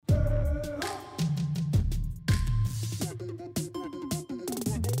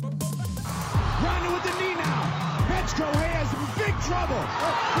Alex Correa's in big trouble.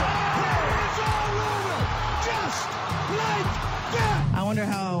 It's all over, just like that. I wonder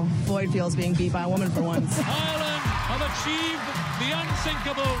how Boyd feels being beat by a woman for once. Ireland have achieved the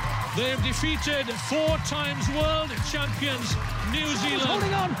unthinkable. They've defeated 4 times world champions New Zealand.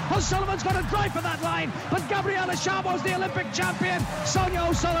 Holding on, O'Sullivan's got to drive for that line, but Gabriella Shamo's the Olympic champion. Sonia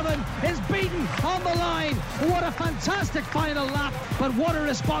O'Sullivan is beaten on the line. What a fantastic final lap, but what a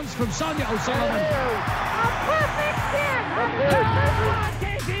response from Sonia O'Sullivan. A perfect hit!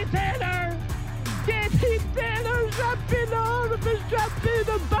 Katie Taylor! Katie Taylor,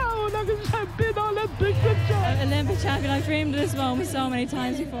 Olympic champion. I've dreamed of this moment so many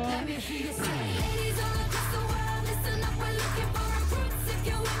times before.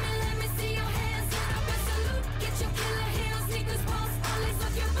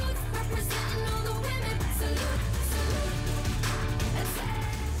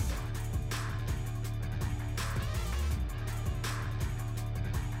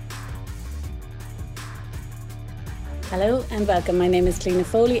 Hello and welcome. My name is Cliona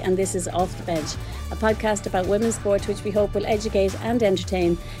Foley and this is Off the Bench, a podcast about women's sport which we hope will educate and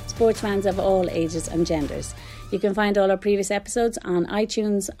entertain sports fans of all ages and genders. You can find all our previous episodes on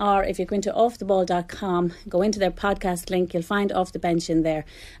iTunes, or if you go into offtheball.com, go into their podcast link, you'll find Off the Bench in there,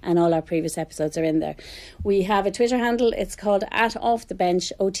 and all our previous episodes are in there. We have a Twitter handle, it's called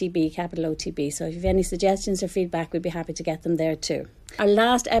 @offthebenchOTB, capital OTB, so if you have any suggestions or feedback, we'd be happy to get them there too. Our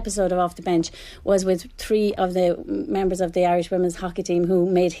last episode of Off the Bench was with 3 of the members of the Irish women's hockey team who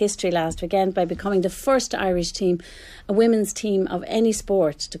made history last weekend by becoming the first Irish team, a women's team of any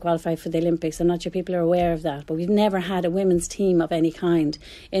sport, to qualify for the Olympics. I'm not sure people are aware of that, but we've never had a women's team of any kind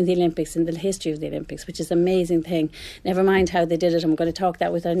in the Olympics, in the history of the Olympics, which is an amazing thing. Never mind how they did it. I'm going to talk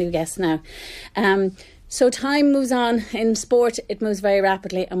that with our new guests now. So time moves on in sport. It moves very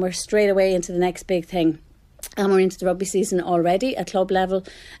rapidly, and we're straight away into the next big thing. And we're into the rugby season already at club level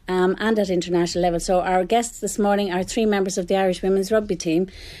and at international level. So our guests this morning are 3 members of the Irish women's rugby team.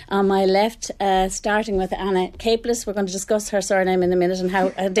 On my left, starting with Anna Caplice. We're going to discuss her surname in a minute and how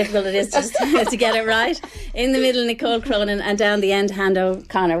difficult it is to get it right. In the middle, Nicole Cronin, and down the end, Hannah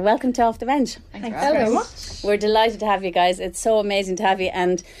O'Connor. Welcome to Off the Bench. Thanks very much. We're delighted to have you guys. It's so amazing to have you.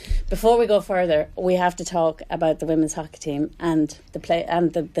 And before we go further, we have to talk about the women's hockey team and the play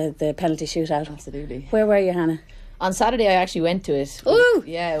and the penalty shootout. Absolutely. Where were you, Hannah? On Saturday, I actually went to it. Ooh!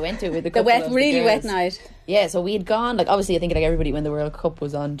 Yeah, I went to it with a The couple wet, of really the wet girls. night. Yeah, so we had gone, like, obviously I think like everybody when the World Cup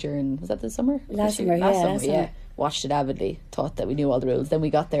was on during, was that the summer? Last This year? summer. Yeah. Watched it avidly, thought that we knew all the rules. Then we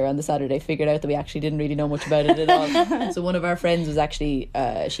got there on the Saturday, figured out that we actually didn't really know much about it at all. So one of our friends was actually,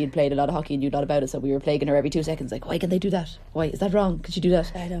 she had played a lot of hockey and knew a lot about it, so we were plaguing her every 2 seconds, like, why can they do that? Why, is that wrong? Could you do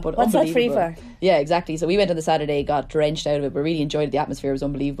that? I know. But What's that free for? Yeah, exactly. So we went on the Saturday, got drenched out of it, but really enjoyed it. The atmosphere was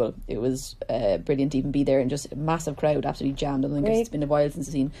unbelievable. It was brilliant to even be there, and just a massive crowd, absolutely jammed. I think it's been a while since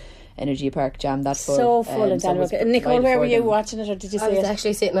I've seen Energy Park jam that full. So full in Dalrock. Nicole, where were you watching it, or did you see I was it?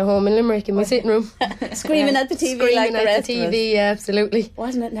 actually sitting at home in Limerick in my sitting room. Screaming at the TV Screaming like the at rest the of us. TV, yeah, absolutely.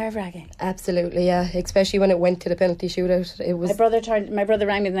 Wasn't it nerve-wracking? Absolutely, yeah. Especially when it went to the penalty shootout. It was. My brother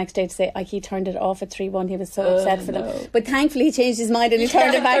rang me the next day to say he turned it off at 3-1. He was so upset for them. But thankfully he changed his mind and he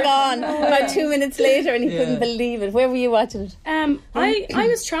turned it back on about 2 minutes later, and he couldn't believe it. Where were you watching it? I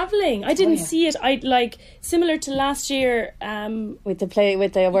was travelling. I didn't see it. I like similar to last year With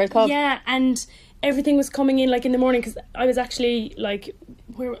the World Cup? Yeah, and everything was coming in like in the morning, because I was actually I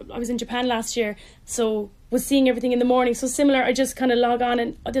was in Japan last year, so was seeing everything in the morning. So similar, I just kind of log on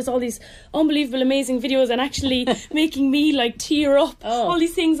and there's all these unbelievable amazing videos and actually making me like tear up. All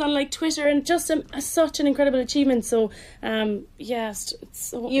these things on like Twitter, and just such an incredible achievement. So yes,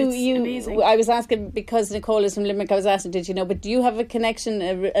 it's amazing. I was asking because Nicole is from Limerick. I was asking, did you know? But do you have a connection,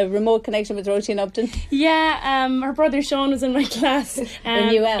 a remote connection with Roisin Upton? Yeah, her brother Sean was in my class in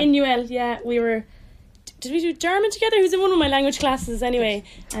UL. In UL, yeah, we were. Did we do German together? He was in one of my language classes anyway.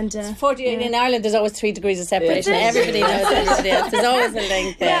 And in Ireland there's always 3 degrees of separation. Everybody knows everybody else. There's always a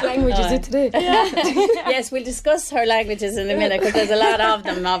link there. What language is it today? Yes, we'll discuss her languages in a minute, because there's a lot of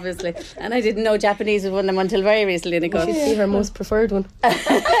them, obviously. And I didn't know Japanese was one of them until very recently, Nicole. You should see her most preferred one.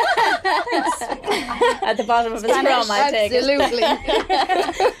 At the bottom of his drum, I take it. Absolutely.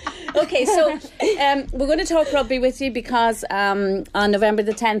 Okay, so we're going to talk rugby with you because on November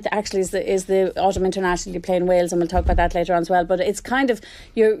the 10th actually is the Autumn International. You play in Wales, and we'll talk about that later on as well. But it's kind of,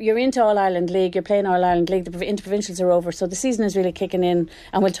 you're into All-Ireland League, you're playing All-Ireland League, the interprovincials are over, so the season is really kicking in,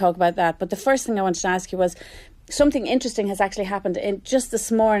 and we'll talk about that. But the first thing I wanted to ask you was, something interesting has actually happened just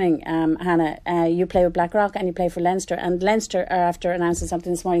this morning, Hannah. You play with Blackrock and you play for Leinster, and Leinster are after announcing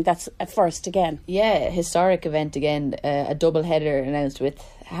something this morning that's a first again. Yeah, historic event again. A double header announced with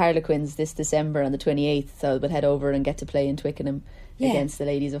Harlequins this December on the 28th, so we'll head over and get to play in Twickenham against the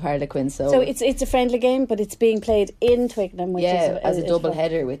ladies of Harlequins. So it's a friendly game, but it's being played in Twickenham, which is as a double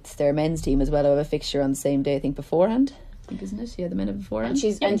header with their men's team as well. I have a fixture on the same day, I think, beforehand. Isn't it? Yeah, the men of beforehand.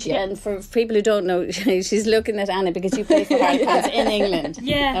 And for people who don't know, she's looking at Anna because you play for Harlequins in England.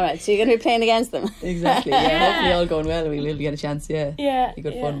 Yeah. All right, so you're going to be playing against them. Exactly. Yeah. Hopefully all going well, we'll get a chance. Yeah. Be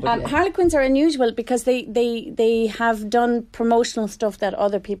good fun. But Harlequins are unusual because they have done promotional stuff that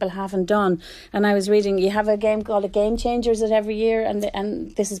other people haven't done. And I was reading, you have a game called a Game Changers that every year,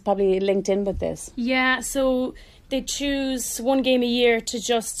 and this is probably linked in with this. Yeah. So they choose one game a year to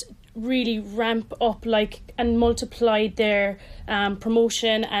just really ramp up and multiply their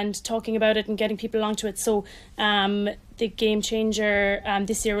promotion and talking about it and getting people along to it. So the Game Changer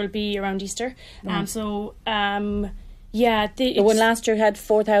this year will be around Easter. The one last year had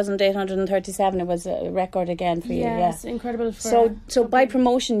 4,837. It was a record again for you. Yeah, it's incredible. So by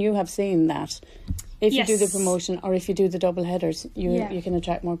promotion you have seen that. If you do the promotion or if you do the double headers, you can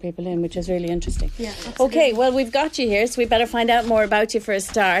attract more people in, which is really interesting. Yeah, absolutely. Okay, well, we've got you here, so we better find out more about you for a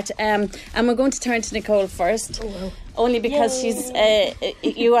start. And we're going to turn to Nicole first. Oh, wow. Only because she's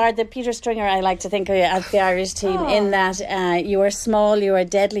you are the Peter Stringer, I like to think of you, at the Irish team, in that you are small, you are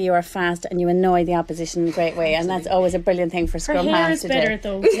deadly, you are fast, and you annoy the opposition in a great way. And that's always a brilliant thing for scrum halves to do. Her hair is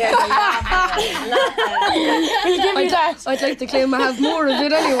better, though. I'd like to claim I have more of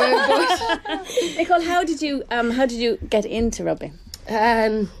it anyway. But Nicole, how did you get into rugby?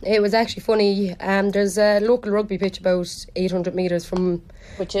 It was actually funny. There's a local rugby pitch about 800 metres from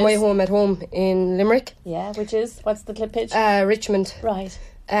my home at home in Limerick. Yeah, what's the clip pitch? Richmond. Right.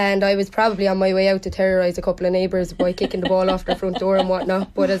 And I was probably on my way out to terrorise a couple of neighbours by kicking the ball off their front door and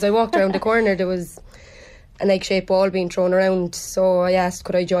whatnot. But as I walked around the corner, there was an egg-shaped ball being thrown around, so I asked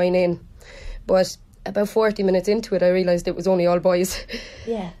could I join in. But about 40 minutes into it, I realised it was only all boys.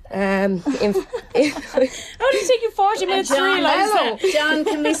 Yeah. How did it take you 40 minutes to realise that? John,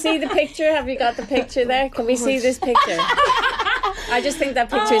 can we see the picture? Have you got the picture there? Can we see this picture? I just think that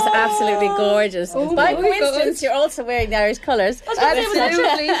picture is absolutely gorgeous. By coincidence, you're also wearing the Irish colours.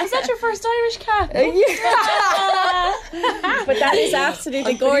 Absolutely. Was that your first Irish cap? But that is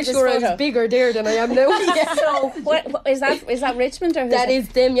absolutely gorgeous. I'm pretty sure I photo. was bigger there than I am now. So, what is that Richmond or who's That is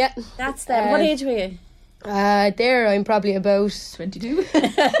them, yeah. That's them. What age were you? There I'm probably about 22.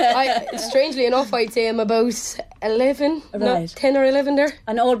 Strangely enough, I'd say I'm about 11, Right. 10 or 11 there.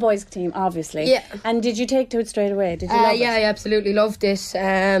 An all boys team, obviously. Yeah. And did you take to it straight away? Did you love Yeah, it? I absolutely loved it.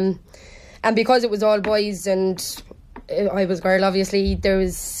 And because it was all boys and I was a girl, obviously, there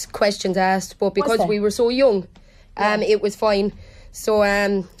was questions asked. But because we were so young, it was fine. So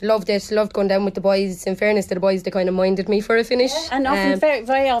loved it, loved going down with the boys. In fairness to the boys, they kind of minded me for a finish. And often,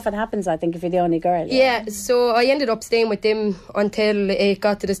 very often happens, I think, if you're the only girl. Yeah, so I ended up staying with them until it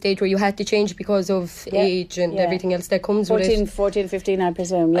got to the stage where you had to change because of age and everything else that comes with it. 14, 15, I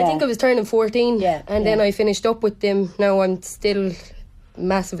presume. Yeah. I think I was turning 14 then I finished up with them. Now I'm still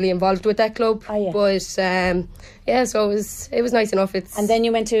massively involved with that club. Oh, yeah. But so it was nice enough. And then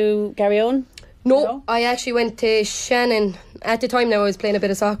you went to Garryowen? No, I actually went to Shannon. At the time now I was playing a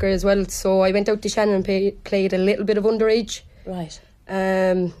bit of soccer as well, so I went out to Shannon and played a little bit of underage. Right.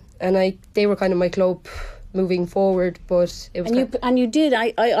 And they were kind of my club moving forward, but it was and you did.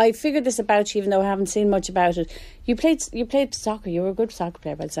 I figured this about you, even though I haven't seen much about it. You played soccer. You were a good soccer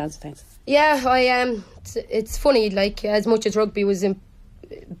player by the sounds of things. Yeah, I am. It's funny, like as much as rugby was a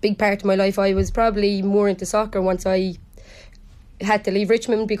big part of my life, I was probably more into soccer once I had to leave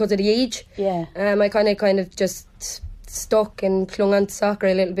Richmond because of the age. Yeah. I kind of just stuck and clung on to soccer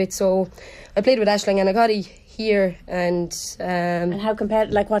a little bit. So I played with Aisling and I got here and how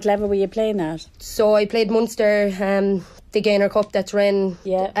compared, like what level were you playing at? So I played Munster, the Gainer Cup that's run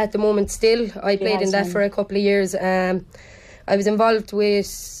at the moment still. I played in that for a couple of years. I was involved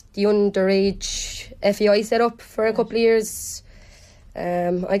with the underage FEI set up for a couple of years.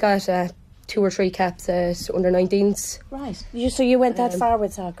 I got 2 or 3 caps at under 19s. Right. So you went that far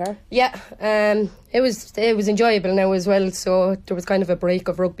with soccer? Yeah. It was enjoyable now as well. So there was kind of a break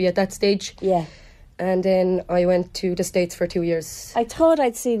of rugby at that stage. Yeah. and then I went to the States for 2 years. I thought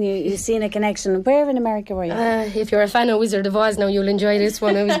I'd seen you seen a connection. Where in America were you? If you're a fan of Wizard of Oz now, you'll enjoy this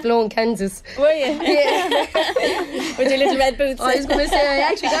one. I was blowing Kansas. Were you? Yeah. With your little red boots. I was going to say,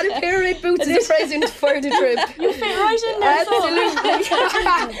 I actually got a pair of red boots as a present for the trip. You fit right in there. Absolutely.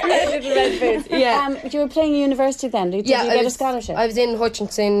 Little red boots. Yeah. You were playing university then. Did you get a scholarship? I was in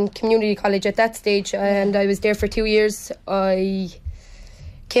Hutchinson Community College at that stage, and I was there for 2 years. I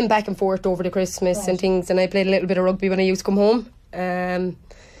came back and forth over the Christmas and things, and I played a little bit of rugby when I used to come home.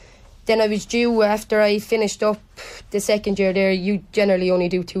 Then I was due, after I finished up the second year there, you generally only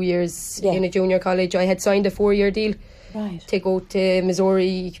do 2 years in a junior college. I had signed a 4-year deal to go to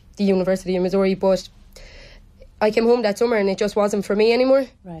Missouri, the University of Missouri, but I came home that summer and it just wasn't for me anymore.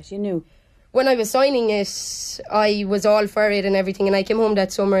 Right, you knew. When I was signing it, I was all for it and everything, and I came home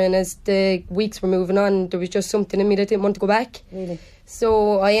that summer, and as the weeks were moving on, there was just something in me that didn't want to go back. Really?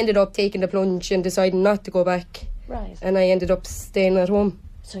 So I ended up taking the plunge and deciding not to go back. Right. And I ended up staying at home.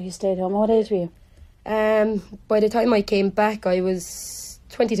 So you stayed home. What age were you? By the time I came back, I was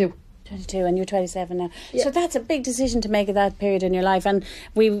 22. 22, and you're 27 now. Yeah. So that's a big decision to make at that period in your life. And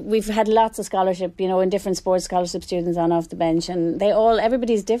we've had lots of scholarship, in different sports, scholarship students on off the bench, and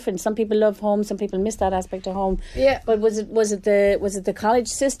everybody's different. Some people love home, some people miss that aspect of home. Yeah. But was it the college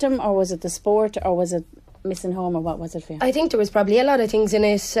system, or was it the sport, or was it missing home, or what was it for you? I think there was probably a lot of things in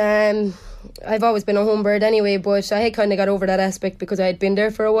it. I've always been a home bird anyway, but I had kind of got over that aspect because I had been there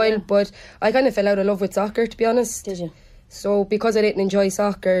for a while. But I kind of fell out of love with soccer, to be honest. Did you? So because I didn't enjoy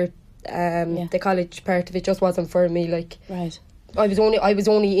soccer, the college part of it just wasn't for me. Right. I was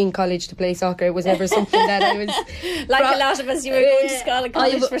only in college to play soccer. It was never something that I was a lot of us. You were going to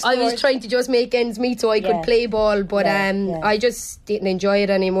college for sport. I was trying to just make ends meet so I could play ball, but I just didn't enjoy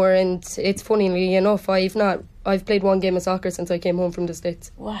it anymore. And it's funnily enough, I've played one game of soccer since I came home from the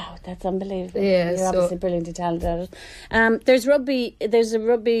States. Wow, that's unbelievable. Yeah, you're obviously brilliantly talented at it. There's a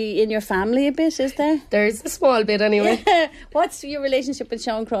rugby in your family a bit, is there? There's a small bit anyway. What's your relationship with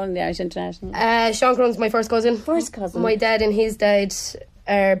Sean Cronin, the Irish international? Sean Cronin's my first cousin. First cousin. My dad and his dad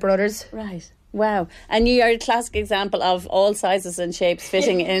are brothers. Right. Wow. And you are a classic example of all sizes and shapes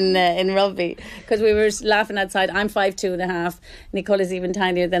fitting in rugby, because we were laughing outside. I'm 5'2.5". Nicole is even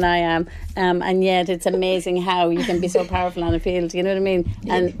tinier than I am, and yet it's amazing how you can be so powerful on a field, you know what I mean?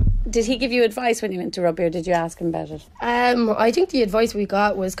 And did he give you advice when you went to rugby, or did you ask him about it? I think the advice we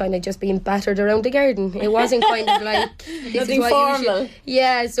got was kind of just being battered around the garden. It wasn't kind of like this nothing is what formal.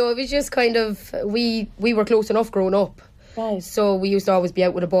 Yeah, so it was just kind of we were close enough growing up. Right. So we used to always be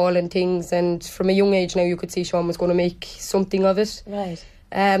out with a ball and things, and from a young age now you could see Sean was going to make something of it. Right.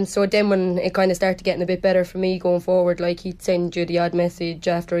 So then when it kind of started getting a bit better for me going forward, he'd send you the odd message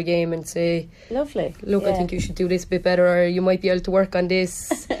after a game and say, lovely, look, I think you should do this a bit better, or you might be able to work on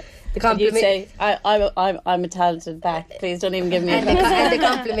this. The compliment. You'd say, I'm a talented back. Please don't even give me and the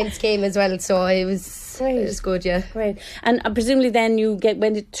compliments came as well, so it was great. It was good, yeah. Great. And presumably then you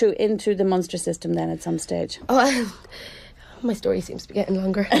went into the Munster system then at some stage. My story seems to be getting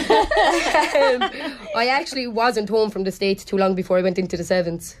longer. I actually wasn't home from the States too long before I went into the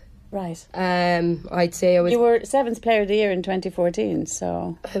sevens. Right. I'd say I was. You were Sevens Player of the Year in 2014,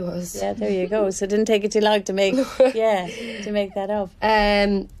 so I was. Yeah, there you go. So it didn't take you too long to make that up.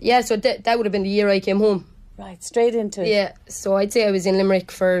 So that would have been the year I came home. Right, straight into it. Yeah, so I'd say I was in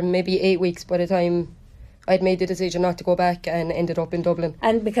Limerick for maybe 8 weeks by the time I'd made the decision not to go back and ended up in Dublin.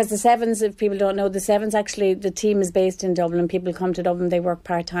 And because the Sevens, if people don't know, the Sevens actually, the team is based in Dublin. People come to Dublin, they work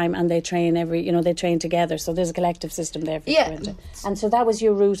part-time and they train they train together. So there's a collective system there for you to go into. And so that was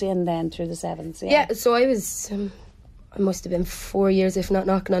your route in then through the Sevens. Yeah, so I was... I must have been 4 years, if not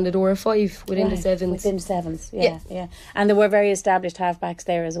knocking on the door of 5 within the Sevens. Within the Sevens, yeah. And there were very established halfbacks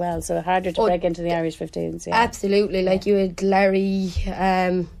there as well, so harder to break into the Irish 15s. Yeah. Absolutely, you had Larry...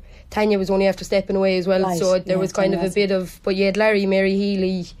 Tanya was only after stepping away as well, so there was kind of a bit of... But you had Larry, Mary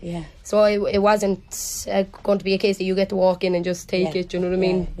Healy. Yeah. So it wasn't going to be a case that you get to walk in and just take it, do you know what I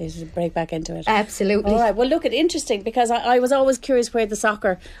mean? You should break back into it. Absolutely. All right, well look, it's interesting because I was always curious where the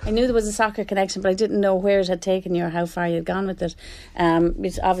soccer... I knew there was a soccer connection, but I didn't know where it had taken you or how far you'd gone with it.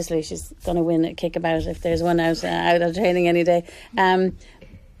 Obviously she's going to win a kickabout if there's one out of training any day.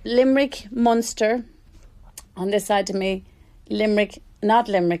 Limerick, Munster, on this side to me, Limerick... Not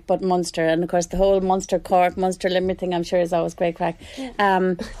Limerick, but Munster. And of course the whole Munster Cork, Munster Limerick thing, I'm sure is always great crack.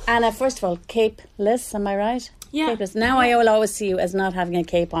 Anna, first of all, Caplice, am I right? Yeah. Caplice. Now I will always see you as not having a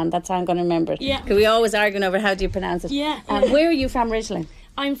cape on. That's how I'm going to remember it. Yeah. Because we always arguing over how do you pronounce it. Yeah. Where are you from originally?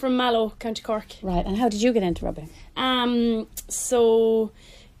 I'm from Mallow, County Cork. Right. And how did you get into rugby?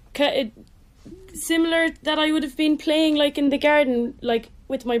 Similar that I would have been playing in the garden,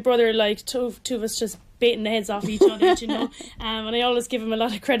 with my brother, like two of us just baiting the heads off each other, you know. And I always give him a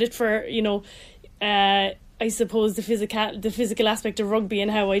lot of credit for, you know, I suppose the physical aspect of rugby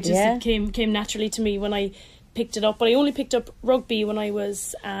and how it came naturally to me when I picked it up. But I only picked up rugby when I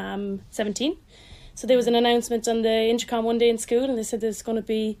was 17. So there was an announcement on the intercom one day in school, and they said there's going to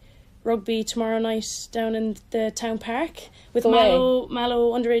be rugby tomorrow night down in the town park with Mallow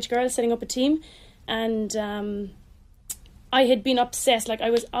underage girls setting up a team. And I had been obsessed, like I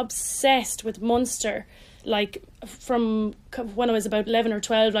was obsessed with Munster, like from when I was about 11 or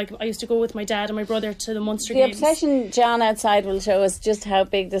 12. Like I used to go with my dad and my brother to the Munster games. The obsession, John outside will show us just how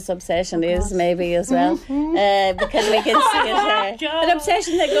big this obsession is, maybe as well, because we can see it there. An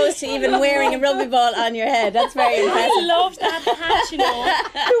obsession that goes to even wearing a rugby ball on your head. That's very impressive. I loved that hat, you know.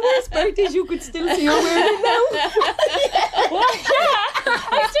 The worst part is you could still see her wearing it now. Well,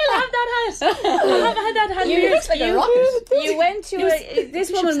 yeah, I still have that hat. I haven't had that hat for years. You went to this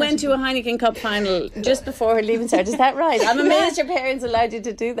woman went to a Heineken Cup final just before her leaving cert. Is that right? I'm amazed your parents allowed you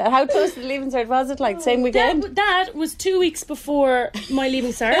to do that. How close to the leaving cert was it? Like same weekend? That was 2 weeks before my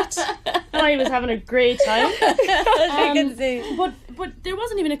leaving cert. I was having a great time. You can see. But there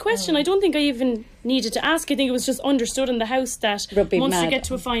wasn't even a question. I don't think I even needed to ask. I think it was just understood in the house that Munster get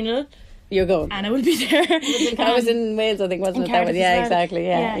to a final. You're going. And I will be there. I was in Wales, I think, wasn't it? That one? Yeah, exactly.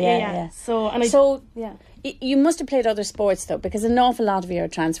 Yeah. So, you must have played other sports though, because an awful lot of your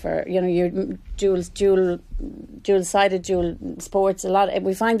transfer, you know, your dual-sided sports. A lot.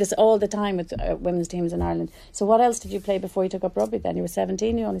 We find this all the time with women's teams in Ireland. So what else did you play before you took up rugby? Then you were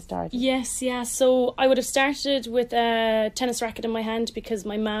 17. You only started. Yes, yeah. So I would have started with a tennis racket in my hand because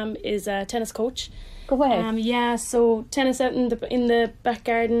my mum is a tennis coach. Go ahead. So tennis out in the back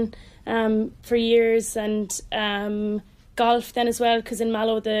garden. For years, and golf then as well, because in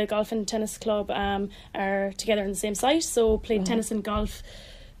Mallow the golf and tennis club are together in the same site, so played tennis and golf.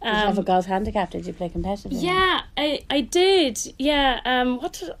 Did you have a golf handicap? Did you play competitively? Yeah, I did. Yeah,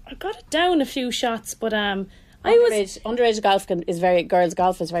 I got it down a few shots, but underage golf girls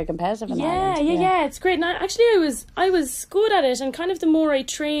golf is very competitive in Ireland. Yeah, it's great. And actually I was good at it, and kind of the more I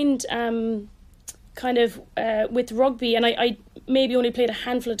trained with rugby, and I maybe only played a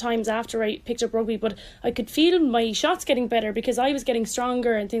handful of times after I picked up rugby, but I could feel my shots getting better because I was getting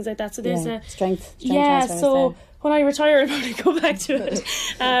stronger and things like that. So there's a strength so when I retire I'll probably go back to it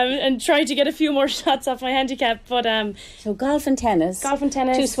and try to get a few more shots off my handicap. But so golf and tennis,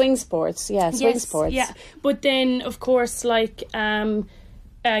 two swing sports. Sports. Yeah, but then of course like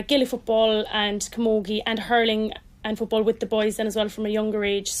Gaelic football and camogie and hurling and football with the boys then as well from a younger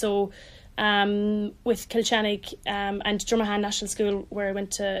age. So with Kilchannig and Drummahan National School, where I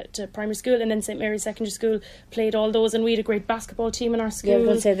went to primary school, and then St Mary's Secondary School, played all those, and we had a great basketball team in our school. Yeah, I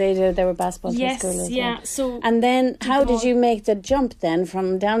was going to say they were basketball to school as well. So and then how did you make the jump then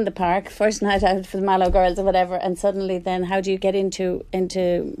from down the park, first night out for the Mallow girls or whatever, and suddenly then how do you get into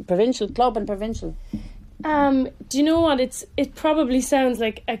provincial club and provincial? Do you know what? It probably sounds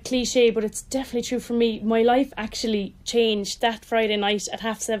like a cliche, but it's definitely true for me. My life actually changed that Friday night at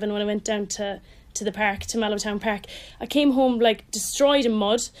 7:30 when I went down to the park, to Mallowtown Park. I came home like destroyed in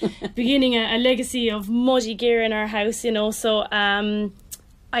mud, beginning a legacy of muddy gear in our house, you know. So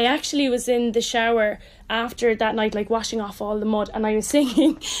I actually was in the shower after that night, like washing off all the mud, and I was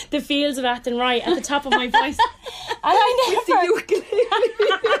singing The Fields of Athenry at the top of my voice. And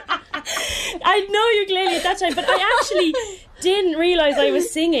I know ukulele at that time, but I actually didn't realise I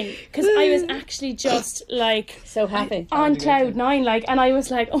was singing because I was actually just like so happy on cloud nine, like, and I was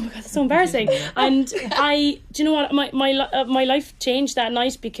like, oh my god, that's so embarrassing. And do you know what, my life changed that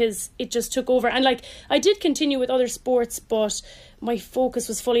night because it just took over. And like I did continue with other sports, but my focus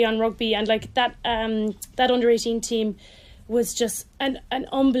was fully on rugby, and like that under 18 team was just an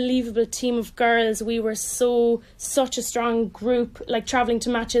unbelievable team of girls. We were such a strong group, like travelling to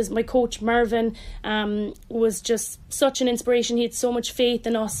matches. My coach Mervyn was just such an inspiration. He had so much faith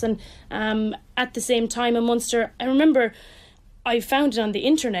in us, and at the same time in Munster, I remember I found it on the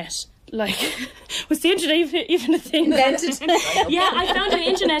internet. Like, was the internet even a thing? Yeah, I found it on the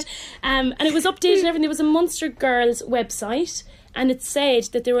internet, and it was updated and everything. There was a Munster Girls website, and it said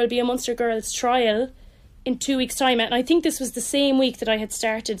that there will be a Munster Girls trial in 2 weeks' time, and I think this was the same week that I had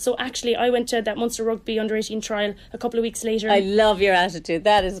started. So actually I went to that Munster Rugby under 18 trial a couple of weeks later. I love your attitude,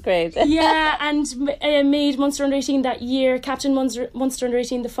 that is great. Yeah, and made Munster under 18 that year, captain Munster under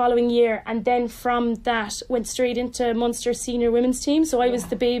 18 the following year, and then from that went straight into Munster senior women's team. So I was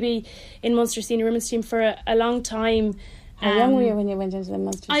the baby in Munster senior women's team for a long time. How young were you when you went into the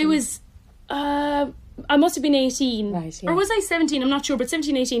Munster team? I was I must have been 18. Right, yeah. Or was I 17? I'm not sure, but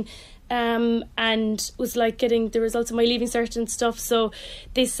 17, 18. And was like getting the results of my leaving cert and stuff. So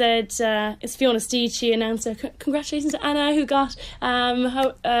they said, it's Fiona Steed, she announced, congratulations to Anna, who got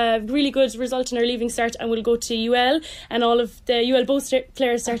really good result in her leaving cert and will go to UL. And all of the UL both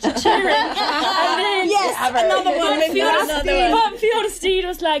players started cheering. And then, another one. Fiona Steed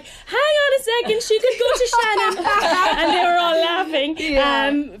was like, hang on a second, she could go to Shannon. And they were all laughing.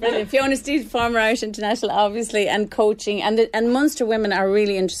 Brilliant. Fiona Steed, former Irish international, obviously, and coaching. And Munster women are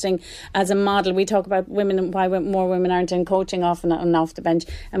really interesting as a model. We talk about women and why more women aren't in coaching often and off the bench,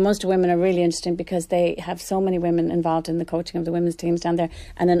 and Munster women are really interesting because they have so many women involved in the coaching of the women's teams down there,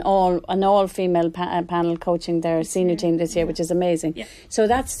 and an all female panel coaching their senior team this year, which is amazing. So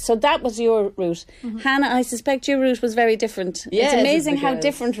that was your route. Hannah, I suspect your route was very different. It's amazing how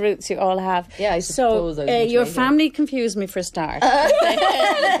different routes you all have. I suppose your family confused me for a start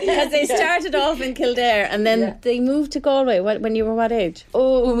because they started off in Kildare and then they moved to Galway. When you were what age?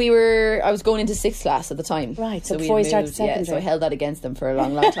 I was going into 6th class at the time. Right, so before you started secondary. So I held that against them for a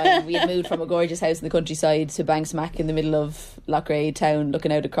long time. We had moved from a gorgeous house in the countryside to Banksmack in the middle of Loughrea town,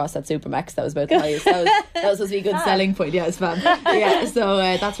 looking out across that Supermax. That was about the highest. That was supposed to be a good selling point. Yeah, it's fun. So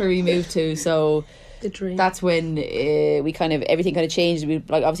that's where we moved to. So the dream. That's when everything kind of changed. We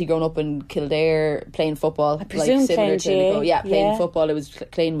obviously grown up in Kildare playing football. I presume similar to Nicole. Playing Yeah. football.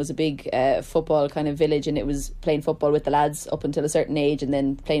 Clane was a big football kind of village, and it was playing football with the lads up until a certain age, and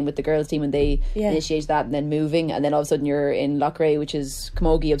then playing with the girls team when they initiated that, and then moving, and then all of a sudden you're in Loughrea, which is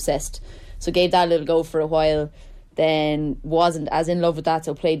camogie obsessed. So gave that a little go for a while. Then wasn't as in love with that,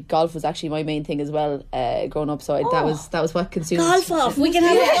 so played golf was actually my main thing as well growing up. So that was what consumed golf off. We can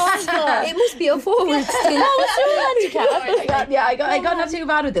have a golf off. It must be a forward still. What's your handicap? I got not too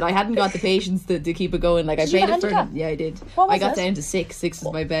bad with it. I hadn't got the patience to keep it going. Like I played it for I did. I got down to 6. 6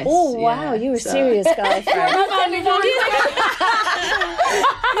 was my best. Oh wow, you were serious golfer.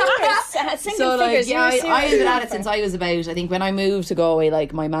 So I ended at it since I was about, I think when I moved to Galway,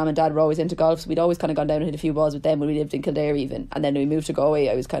 like my mum and dad were always into golf, so we'd always kind of gone down and hit a few balls with them when we lived in Kildare even, and then when we moved to Galway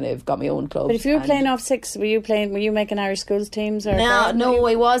I was kind of got my own club. But if you were playing off 6, were you making Irish schools teams or? No,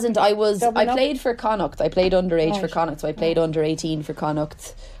 I wasn't. I played for Connacht. I played underage for Connacht, so I played under 18 for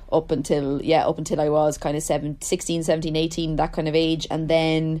Connacht up until I was kind of 16, 17, 18, that kind of age, and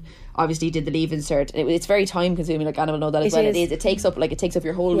then obviously did the leave insert. It's very time consuming, like Anna will know that as well. It is. It takes up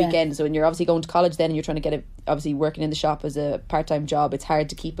your whole weekend. So when you're obviously going to college then and you're trying to get it, obviously working in the shop as a part-time job, it's hard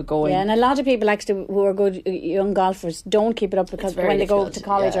to keep it going. Yeah, and a lot of people actually who are good young golfers don't keep it up because when they go to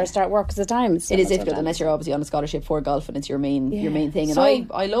college or start work, because the time it is difficult unless you're obviously on a scholarship for golf and it's your main thing. And so,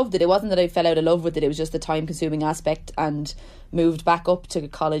 I loved it. It wasn't that I fell out of love with it, it was just the time consuming aspect, and moved back up to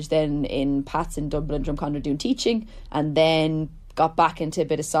college then in Pats in Dublin, Drumcondra, doing teaching, and then got back into a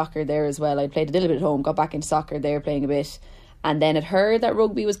bit of soccer there as well. I played a little bit at home, got back into soccer there, playing a bit, and then had heard that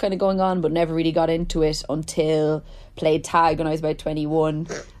rugby was kind of going on, but never really got into it until played tag when I was about 21.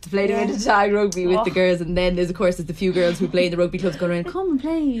 Played a bit of tag rugby with the girls, and then there's the few girls who play in the rugby clubs going around, come and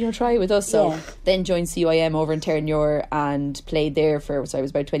play, try it with us. So then joined CYM over in Terranure and played there for I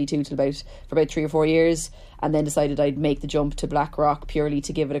was about 22 for about 3 or 4 years, and then decided I'd make the jump to Blackrock purely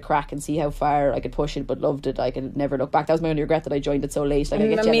to give it a crack and see how far I could push it, but loved it. I could never look back. That was my only regret, that I joined it so late.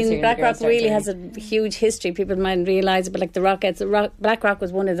 Blackrock really has a huge history. People might realise it, but like the Rockettes, Blackrock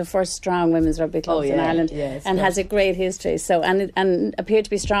was one of the first strong women's rugby clubs in Ireland, and has a great history. So and appeared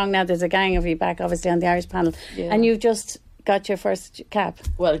to be strong now. There's a gang of you back, obviously, on the Irish panel, and you've just got your first cap.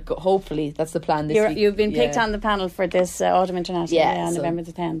 Well, hopefully that's the plan this week. You've been picked on the panel for this Autumn International on November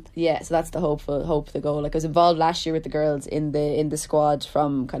the 10th. Yeah, so that's the hope, the goal. Like I was involved last year with the girls in the squad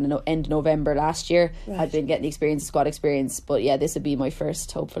from kind of end November last year. I'd been getting the squad experience, but this would be my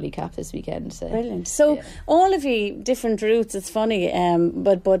first hopefully cap this weekend. So. Brilliant. So all of you different routes. It's funny,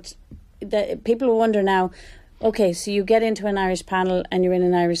 but the people will wonder now. Okay, so you get into an Irish panel and you're in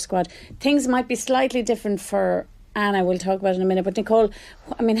an Irish squad. Things might be slightly different for Anna, we'll talk about it in a minute. But Nicole,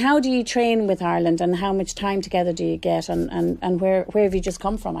 I mean, how do you train with Ireland, and how much time together do you get, and where have you just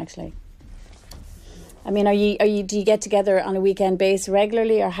come from actually? I mean, do you get together on a weekend base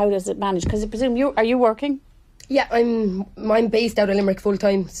regularly, or how does it manage? Because I presume are you working? Yeah, I'm based out of Limerick full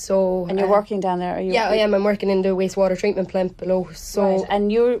time. So and you're working down there? Are you? Yeah, I am. I'm working in the wastewater treatment plant below. So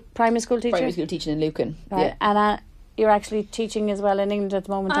and you're primary school teacher? Primary school teaching in Lucan. Right. Yeah. And you're actually teaching as well in England at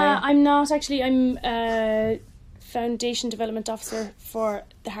the moment, are you? I'm not actually. I'm Foundation Development Officer for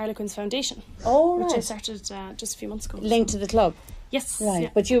the Harlequins Foundation. Oh, right. Which I started just a few months ago. Linked to the club? Yes. Right.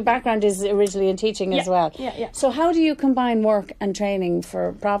 But your background is originally in teaching as well. Yeah. So how do you combine work and training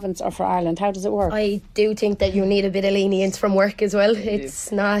for province or for Ireland? How does it work? I do think that you need a bit of lenience from work as well.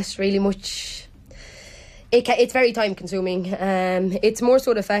 It's not really much. It's very time consuming. It's more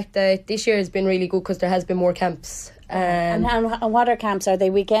so the fact that this year has been really good because there has been more camps. And what are camps? Are they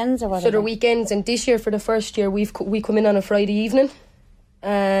weekends or what? So they're weekends, and this year for the first year we come in on a Friday evening,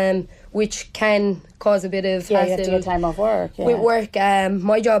 which can cause a bit of hassle. You have to get time off work. With work,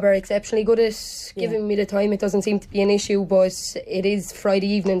 my job are exceptionally good at giving me the time. It doesn't seem to be an issue, but it is Friday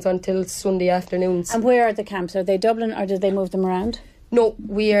evenings until Sunday afternoons. And where are the camps? Are they Dublin or did they move them around? No,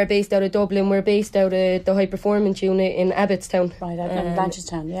 we are based out of Dublin. We're based out of the High Performance Unit in Abbottstown. Right, out in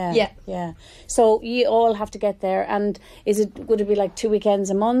Blanchardstown, Yeah. So you all have to get there, and would it be like 2 weekends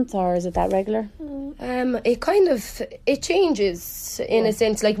a month, or is it that regular? It changes in a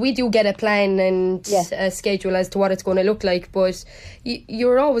sense. Like, we do get a plan and a schedule as to what it's going to look like, but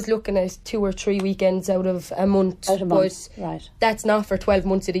you're always looking at 2 or 3 weekends out of a month. But right. That's not for 12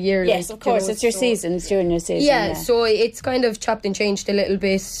 months of the year. Yes, of course, it's your season. It's during your season. Yeah, so it's kind of chopped and changed a little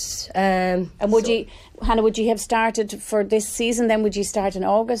bit. And Hannah, would you have started for this season then? Would you start in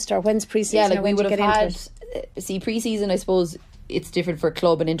August, or when's pre-season? Yeah, like we would have had, into pre-season, I suppose it's different for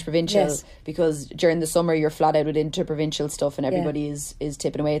club and interprovincial, because during the summer you're flat out with interprovincial stuff and everybody is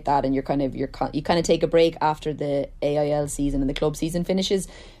tipping away at that, and you kind of take a break after the AIL season and the club season finishes.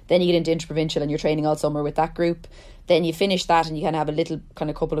 Then you get into interprovincial and you're training all summer with that group. Then you finish that and you kind of have a little kind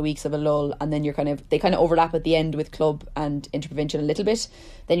of couple of weeks of a lull, and then they kind of overlap at the end with club and interprovincial a little bit.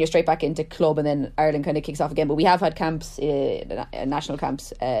 Then you're straight back into club, and then Ireland kind of kicks off again. But we have had camps, national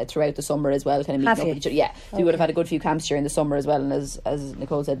camps throughout the summer as well, kind of meeting up with each other. Yeah, so we would have had a good few camps during the summer as well. And as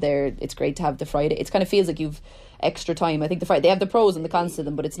Nicole said there, it's great to have the Friday. It kind of feels like you've extra time. I think the Friday, they have the pros and the cons to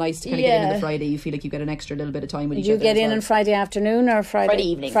them, but it's nice to kind of get in the Friday. You feel like you get an extra little bit of time with each other. You get in on Friday afternoon or Friday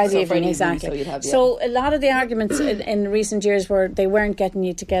evening? Friday evening, exactly. So a lot of the arguments in recent years were they weren't getting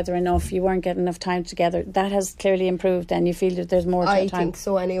you together enough, you weren't getting enough time together. That has clearly improved, and you feel that there's more time. I think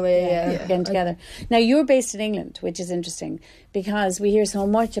so anyway. Getting together. Now you're based in England, which is interesting, because we hear so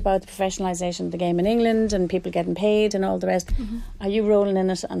much about the professionalisation of the game in England and people getting paid and all the rest. Are you rolling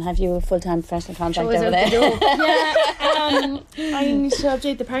in it, and have you a full-time professional contract over there? I need to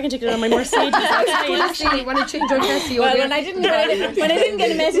update the parking ticket on my Mercedes. Actually, want to change our Casio? Well, when I didn't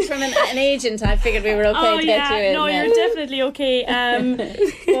get a message from an agent, I figured we were okay to get you in. No, you're definitely okay.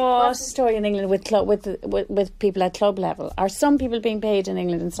 What's the story in England with people at club level? Are some people being paid in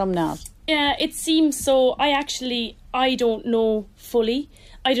England and some not? Yeah, it seems so. I don't know fully.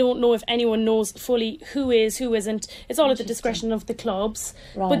 I don't know if anyone knows fully who is, who isn't. It's all at the discretion of the clubs.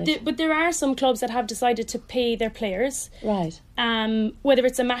 Right. But there are some clubs that have decided to pay their players. Right. Whether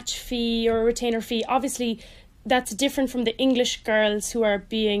it's a match fee or a retainer fee. Obviously, that's different from the English girls who are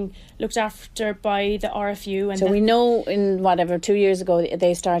being looked after by the RFU. And so we know in 2 years ago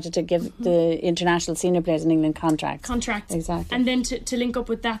they started to give the international senior players in England contracts. Exactly. And then to link up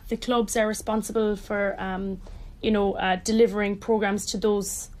with that, the clubs are responsible for delivering programmes to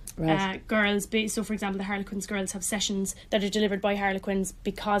those girls. So for example, the Harlequins girls have sessions that are delivered by Harlequins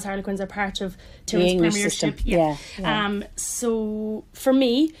because Harlequins are part of Tyrrell's Premiership. So for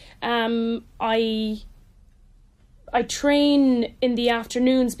me, I train in the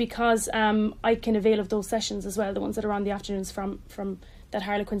afternoons because I can avail of those sessions as well, the ones that are on the afternoons from that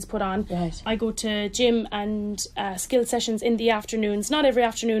Harlequins put on. Right. I go to gym and skill sessions in the afternoons, not every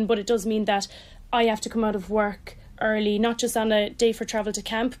afternoon, but it does mean that I have to come out of work early, not just on a day for travel to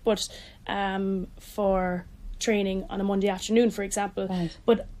camp, but for training on a Monday afternoon, for example. Right.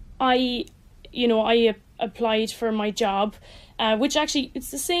 But I applied for my job, which actually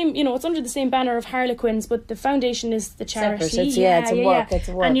it's the same, it's under the same banner of Harlequins, but the foundation is the charity. It's a work.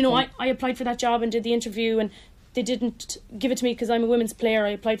 And I applied for that job and did the interview, and they didn't give it to me because I'm a women's player.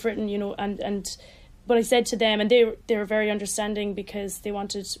 I applied for it, and but I said to them, and they were very understanding because they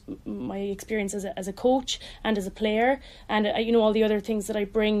wanted my experience as a coach and as a player, and all the other things that I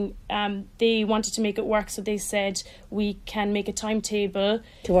bring. They wanted to make it work, so they said we can make a timetable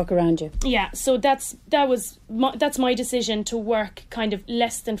to work around you. Yeah, so that's my decision to work kind of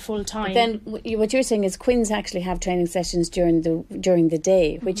less than full time. Then what you're saying is Quins actually have training sessions during the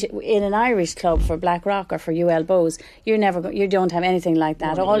day, which in an Irish club for Blackrock or for UL Bows, you don't have anything like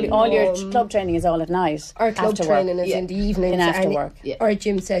that. All your club training is all at night. Our club training is in the evenings, and after work. Our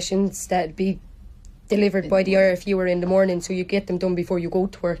gym sessions that'd be delivered by the RFU or in the morning, so you get them done before you go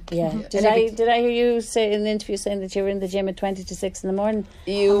to work. Yeah. Did I hear you say in the interview saying that you were in the gym at 20 to 6 in the morning?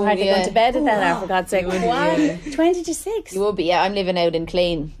 You hardly going to bed at that hour, for God's sake. What? 20 to 6? You will be. Yeah, I'm living out in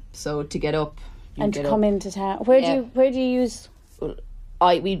Clane, so to get up and to come into town. Where do you use?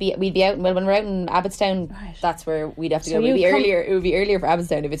 We'd be out. Well, when we're out in Abbottstown, that's where we'd have to go. It would be earlier. It would be earlier for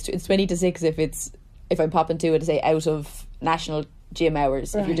Abbottstown. If it's 20 to 6. If I'm popping to it to say out of national gym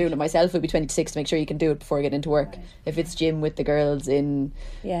hours. If you're doing it myself, it'll be 20 to 6 to make sure you can do it before you get into work. If it's gym with the girls in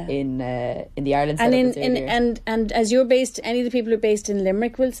the Ireland setup, and as you're based, any of the people who are based in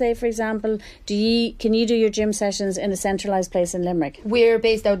Limerick will say, for example, can you do your gym sessions in a centralised place in Limerick? We're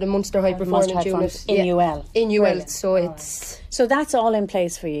based out of the Munster High Performance Unit in UL. In UL, so it's that's all in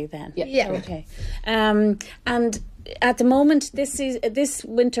place for you then. Yeah. Okay. And at the moment, this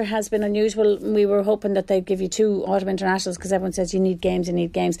winter has been unusual. We were hoping that they'd give you 2 autumn internationals because everyone says you need games.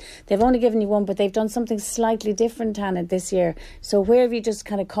 They've only given you 1, but they've done something slightly different, Hannah, this year. So where have you just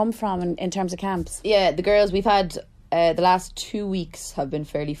kind of come from in terms of camps? Yeah, the girls, we've had the last 2 weeks have been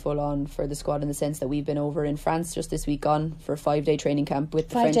fairly full on for the squad, in the sense that we've been over in France just this week on for a 5-day training camp with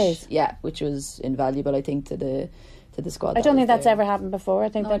the 5 French. days? Yeah, which was invaluable, I think, to the squad. I don't think that's ever happened before. I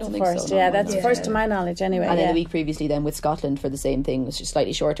think that's the first. So, that's the first to my knowledge anyway. And then the week previously then with Scotland for the same thing, which is a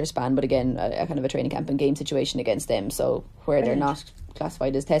slightly shorter span, but again a kind of a training camp and game situation against them, so where they're not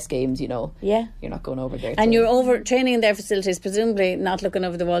classified as test games, you're not going over there. And you're over training in their facilities, presumably not looking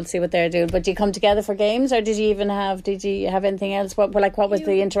over the wall to see what they're doing, but do you come together for games, or did you have anything else? What was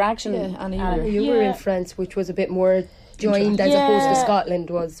the interaction? Anna, you were in France, which was a bit more joined as opposed to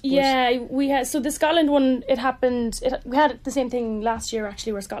Scotland was. We had, so the Scotland one, we had the same thing last year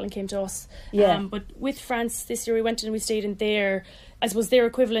actually, where Scotland came to us. But with France this year, we went and we stayed in their, I suppose, their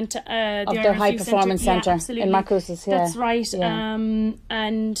equivalent to their high performance centre in Marcoussis. That's right.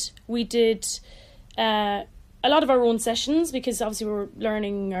 And we did a lot of our own sessions, because obviously we were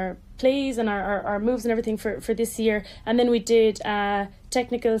learning our plays and our moves and everything for this year. And then we did a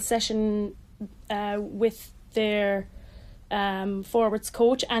technical session with their forwards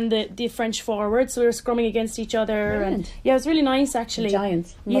coach and the French forwards, so we were scrumming against each other. Brilliant. And it was really nice actually.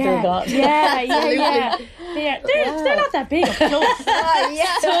 Giants, mother of God. They're not that big up close.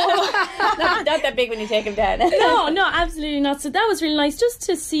 Not that big when you take them down. no, absolutely not. So that was really nice, just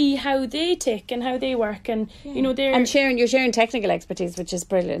to see how they tick and how they work, and they're and you're sharing technical expertise, which is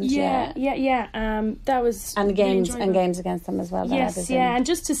brilliant. That was and games against them as well. And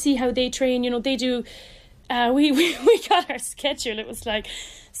just to see how they train. They do. We got our schedule. It was like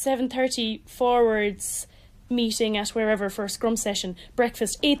 7:30 forwards meeting at wherever for a scrum session,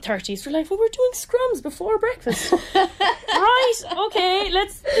 breakfast 8:30. So we're like, we're doing scrums before breakfast. Right, okay,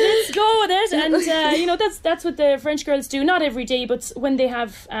 let's go with it. And that's what the French girls do, not every day, but when they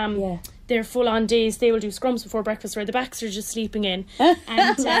have their full-on days, they will do scrums before breakfast, where the backs are just sleeping in.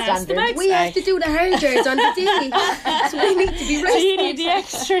 And we have to do the hard yards on the day, so we need to be rested. So you need the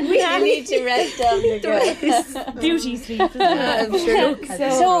extra. We need to rest down the beauty sleep. I'm sure.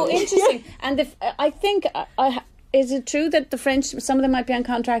 So interesting. And I think is it true that the French, some of them might be on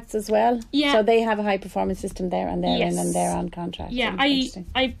contracts as well? Yeah. So they have a high performance system there, and they're in, and they're on contracts. Yeah,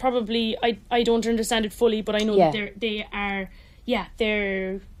 I probably I don't understand it fully, but I know that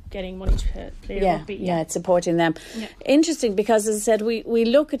they're getting money to play rugby. Yeah, it's supporting them. Yeah. Interesting, because as I said, we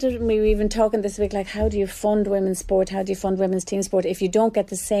look at it, and we were even talking this week, like, how do you fund women's sport? How do you fund women's team sport? If you don't get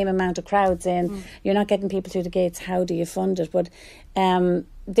the same amount of crowds in, you're not getting people through the gates, how do you fund it? But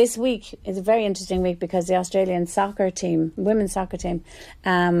this week is a very interesting week, because the Australian women's soccer team,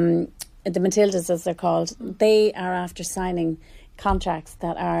 the Matildas as they're called, they are after signing contracts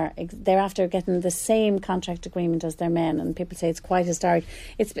they're after getting the same contract agreement as their men, and people say it's quite historic.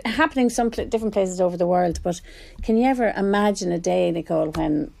 It's happening some different places over the world, but can you ever imagine a day, Nicole,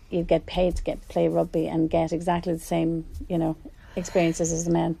 when you get paid to play rugby and get exactly the same experiences as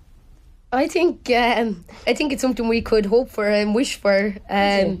the men? I think it's something we could hope for and wish for.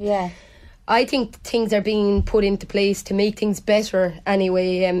 I think things are being put into place to make things better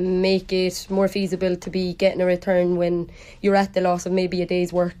anyway, and make it more feasible to be getting a return when you're at the loss of maybe a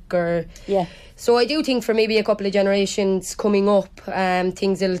day's work. So I do think for maybe a couple of generations coming up,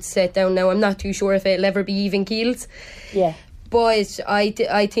 things will set down now. I'm not too sure if it'll ever be even keels. Yeah. But I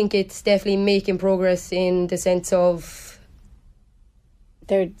think it's definitely making progress in the sense of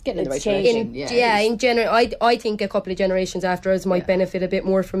they're getting in the right direction. In general, I think a couple of generations after us might benefit a bit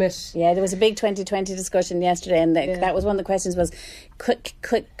more from it. Yeah, there was a big 2020 discussion yesterday, and that was one of the questions was,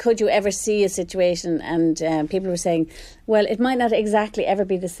 could you ever see a situation? And people were saying, well, it might not exactly ever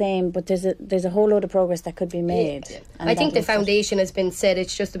be the same, but there's a whole load of progress that could be made. Yeah. I think the foundation has been set.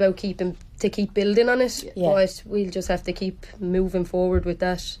 It's just about keep building on it. Yeah. But we'll just have to keep moving forward with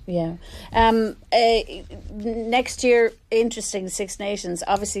that. Yeah. Next year, interesting, Six Nations.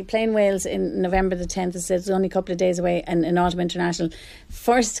 Obviously, playing Wales in November the 10th. It's only a couple of days away, and in Autumn International.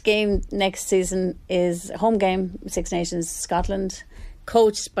 First game next season is home game, Six Nations, Scotland.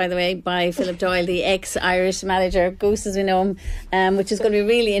 coached, by the way, by Philip Doyle, the ex-Irish manager, Goose as we know him, which is going to be a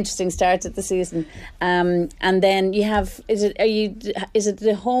really interesting start at the season. And then you have, is it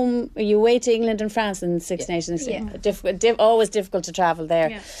the home, are you away to England and France in Six Nations? Yeah. Always difficult to travel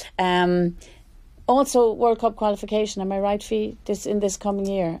there. Yeah. Also, World Cup qualification, am I right, Fee, in this coming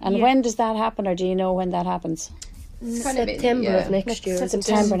year? And when does that happen, or do you know when that happens? September of next year.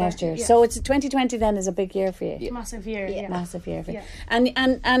 September next year. Yeah. So it's 2020 then is a big year for you. Yeah. Massive year. Yeah. Massive year for you.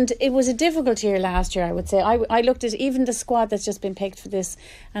 Yeah. And it was a difficult year last year, I would say. I looked at even the squad that's just been picked for this,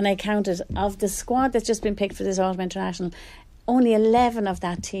 and I counted of the squad that's just been picked for this Autumn International, only 11 of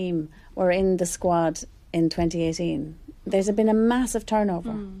that team were in the squad in 2018. There's been a massive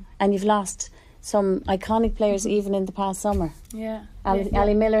turnover, and you've lost some iconic players even in the past summer. Yeah.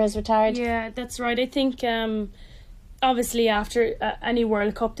 Ali Miller has retired. Yeah, that's right. I think obviously after any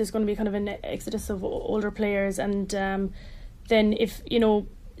World Cup there's going to be kind of an exodus of older players, and then if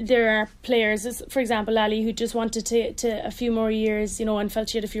there are players, for example Ali, who just wanted to a few more years, and felt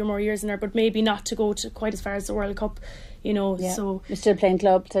she had a few more years in her, but maybe not to go to quite as far as the World Cup, so you're still playing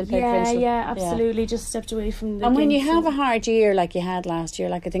club, still playing provincial. Absolutely. Just stepped away from the and game. when you have a hard year like you had last year,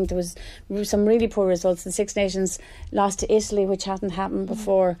 like I think there was some really poor results. The Six Nations lost to Italy, which hadn't happened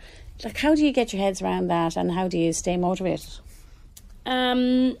before. Like, how do you get your heads around that, and how do you stay motivated?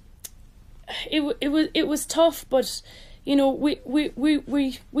 It was tough, but we want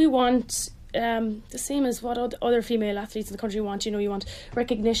the same as what other female athletes in the country want. You want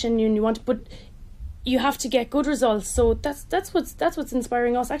recognition, but you have to get good results. So that's what's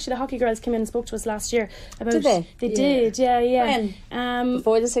inspiring us. Actually, the hockey girls came in and spoke to us last year about. Did they? They did. Yeah. When?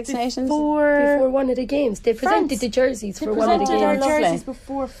 Before the Six Nations? Before one of the games. They presented the jerseys for one of the games. They presented our jerseys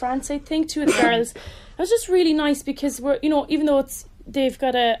before France, I think, to the girls. It was just really nice because we're, even though they've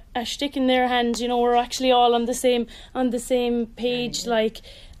got a stick in their hand, we're actually all on the same page, like.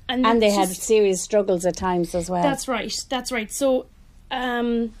 And they had serious struggles at times as well. That's right. So,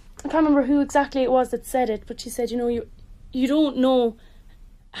 I can't remember who exactly it was that said it, but she said, you don't know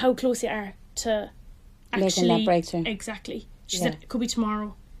how close you are to actually making that breakthrough. Exactly. She said it could be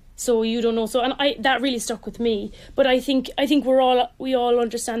tomorrow, so you don't know. So, and that really stuck with me. But I think we all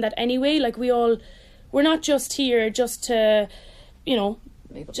understand that anyway. Like we're not just here just to,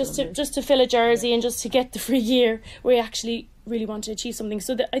 just to fill a jersey and just to get the free year. We actually really want to achieve something.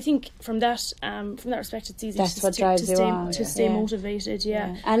 So that I think from that respect, it's easy to stay motivated.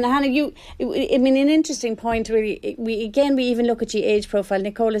 Yeah. And Hannah, an interesting point. Really, we even look at your age profile.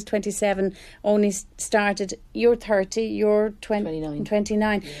 Nicole is 27, only started. You're 30. You're 29.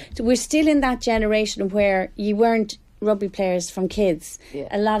 Yeah. So we're still in that generation where you weren't rugby players from kids. Yeah.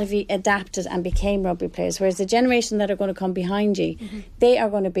 A lot of you adapted and became rugby players, whereas the generation that are going to come behind you, they are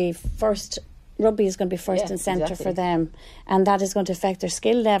going to be first. Rugby is going to be first and centre for them, and that is going to affect their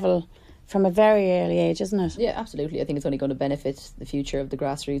skill level from a very early age, isn't it? Yeah, absolutely. I think it's only going to benefit the future of the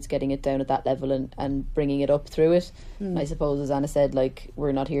grassroots, getting it down at that level and bringing it up through it. I suppose, as Anna said, like,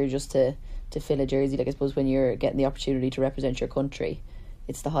 we're not here just to fill a jersey. Like, I suppose when you're getting the opportunity to represent your country,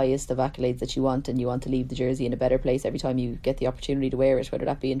 it's the highest of accolades that you want, and you want to leave the jersey in a better place every time you get the opportunity to wear it, whether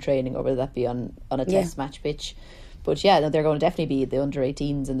that be in training or whether that be on a test match pitch. But they're going to definitely be the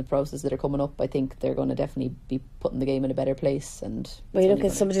under-18s in the process that are coming up. I think they're going to definitely be putting the game in a better place. And well, you look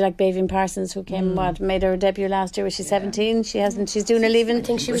at somebody like Bavian Parsons, who came made her debut last year. Was she 17? She's doing her leaving. I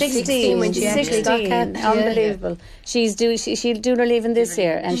think she was 16 when she actually got capped. Unbelievable. She's doing her leaving this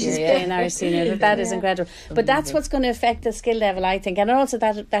year, and she's playing our senior. That is incredible. But that's what's going to affect the skill level, I think, and also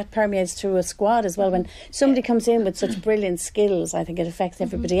that permeates through a squad as well. When somebody comes in with such brilliant skills, I think it affects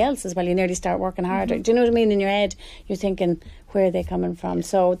everybody else as well. You nearly start working harder. Do you know what I mean? In your head, you're thinking, where are they coming from?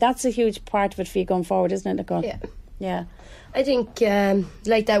 So that's a huge part of it for you going forward, isn't it, Nicole? Yeah. I think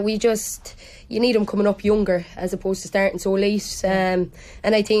like that, you need them coming up younger as opposed to starting so late. And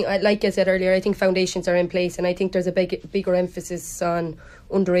I think, like I said earlier, I think foundations are in place, and I think there's a bigger emphasis on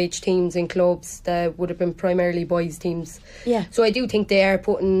underage teams in clubs that would have been primarily boys teams. Yeah. So I do think they are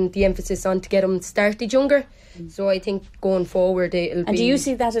putting the emphasis on to get them started younger. So I think going forward it'll be... And do you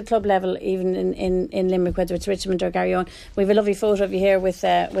see that at club level, even in Limerick, whether it's Richmond or Garryowen? We have a lovely photo of you here with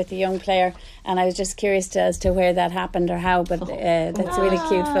a young player, and I was just curious as to where that happened or how, but that's a really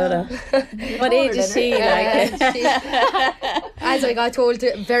cute photo. What age is she like? As I got told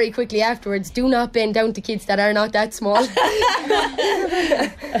very quickly afterwards, do not bend down to kids that are not that small.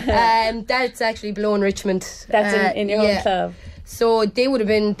 That's actually below in Richmond. That's in your own club. So they would have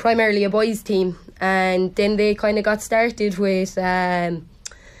been primarily a boys team, and then they kind of got started with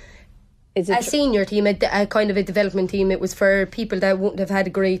a senior team, a kind of a development team. It was for people that wouldn't have had a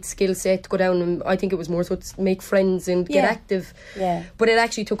great skill set to go down, and I think it was more so to make friends and get active. Yeah. But it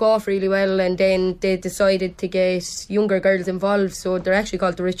actually took off really well, and then they decided to get younger girls involved, so they're actually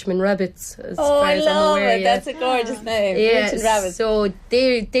called the Richmond Rabbits, as far as I'm aware. It. That's a gorgeous name. Yeah, Richmond Rabbits. so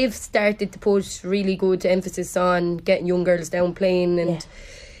they've started to put really good emphasis on getting young girls down playing, and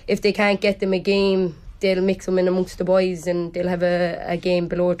if they can't get them a game, they'll mix them in amongst the boys, and they'll have a game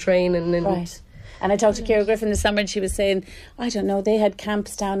below training. And right. And I talked to Ciara Griffin this summer, and she was saying, I don't know, they had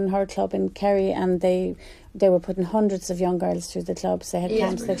camps down in her club in Kerry, and they were putting hundreds of young girls through the clubs. They had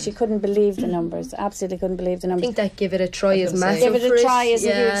camps. Like, she couldn't believe the numbers. Absolutely couldn't believe the numbers. I think that give it a try is massive. Give it a try is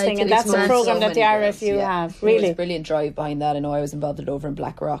a huge thing, and that's a programme that the RFU have. Really, there's a brilliant drive behind that. I know I was involved in it over in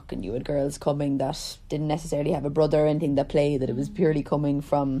Blackrock, and you had girls coming that didn't necessarily have a brother or anything that played, that it was purely coming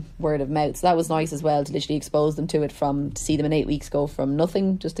from word of mouth. So that was nice as well, to literally expose them to it, to see them in 8 weeks go from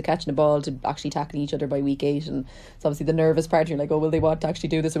nothing, just to catching a ball, to actually tackling each other by week 8. And it's obviously the nervous part. You're like, oh, will they want to actually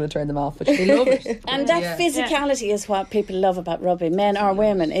do this, or will it turn them off? But they love it. And that physicality is what people love about rugby, men or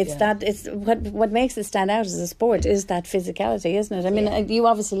women. It's that, it's what makes it stand out as a sport is that physicality, isn't it? I mean, you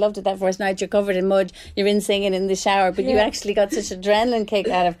obviously loved it that first night. You're covered in mud, you're in singing in the shower, but you actually got such adrenaline kick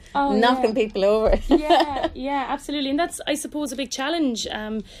out of knocking people over. Yeah, absolutely. And that's, I suppose, a big challenge.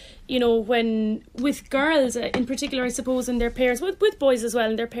 You know, when with girls in particular, I suppose, and their parents, with boys as well,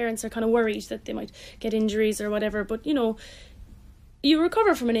 and their parents are kind of worried that they might get injuries or whatever. But you know, you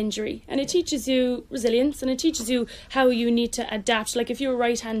recover from an injury, and it teaches you resilience, and it teaches you how you need to adapt. Like if you're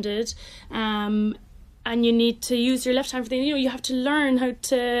right-handed, and you need to use your left hand for things, you know, you have to learn how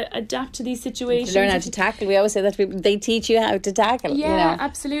to adapt to these situations. To learn how to tackle. We always say that they teach you how to tackle. Yeah, you know,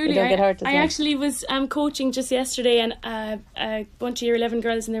 absolutely. You don't get hurt. I actually was coaching just yesterday, and a bunch of year 11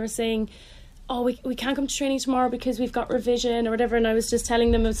 girls, and they were saying, oh, we can't come to training tomorrow because we've got revision or whatever. And I was just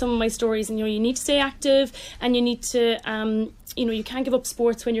telling them of some of my stories, and you know, you need to stay active, and you need to you know, you can't give up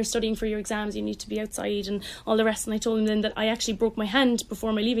sports when you're studying for your exams. You need to be outside and all the rest. And I told them then that I actually broke my hand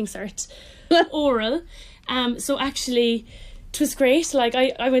before my leaving cert, oral. So actually, it was great. Like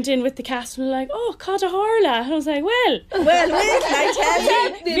I went in with the cast and like, oh, Cata Harla. And I was like, well, wait, I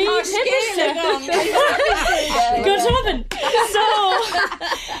tell you, good oven.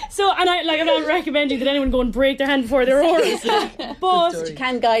 So, and I'm not recommending that anyone go and break their hand before they're orals. But you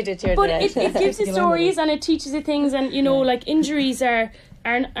can guide it here. But it gives you stories, and it teaches you things, and you know, like injuries are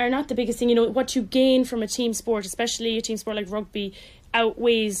not the biggest thing. You know, what you gain from a team sport, especially a team sport like rugby,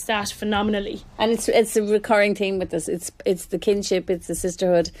 outweighs that phenomenally. And it's a recurring theme with this. It's the kinship, it's the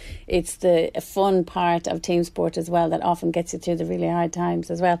sisterhood, it's the fun part of team sport as well that often gets you through the really hard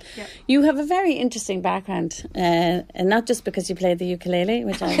times as well. Yeah. You have a very interesting background, and not just because you play the ukulele,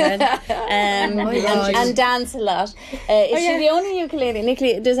 which I heard, and dance a lot. Is she the only ukulele?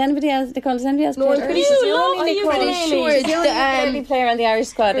 Nicole, does anybody else play? No, I'm pretty sure she's the only player on the Irish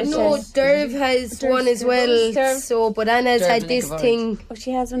squad. No, Derv has one as well. So, but Anna's had this thing. Oh, she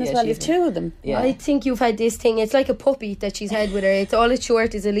has one as well. You've two of them. Yeah. I think you've had this thing. It's like a puppy that she's had with her. It's all it's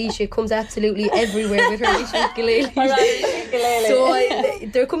short is a leash. It comes absolutely everywhere with her ukulele. So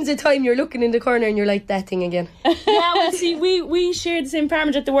there comes a time you're looking in the corner and you're like, that thing again. Yeah, well, see, we shared the same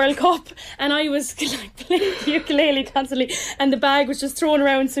apartment at the World Cup, and I was like playing the ukulele constantly, and the bag was just thrown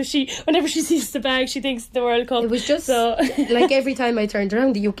around. So whenever she sees the bag, she thinks it's the World Cup. It was just like every time I turned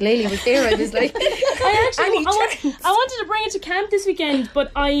around, the ukulele was there. I was like, I wanted to bring it to camp this weekend,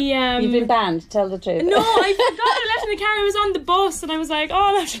 but You've been banned, tell the truth. No, I forgot I left in the car. I was on the bus, and I was like, oh,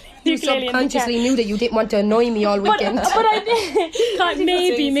 I'm actually you subconsciously knew that you didn't want to annoy me all weekend. But I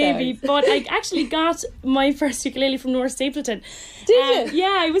did. maybe. But I actually got my first ukulele from Nora Stapleton. Did you?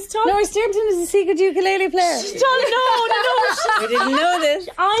 Yeah, I was talking. Nora Stapleton is a secret ukulele player. No. We didn't know this.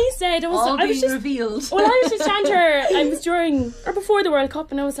 I said, I was just revealed. Well, I was just chatting to her. I was during or before the World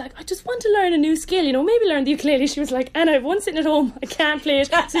Cup, and I was like, I just want to learn a new skill. You know, maybe learn the ukulele. She was like, Anna, I have one sitting at home. I can't play it,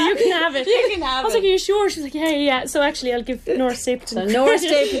 so you can have it. I was like, are you sure? She was like, yeah. So actually, I'll give Nora Stapleton. So Nora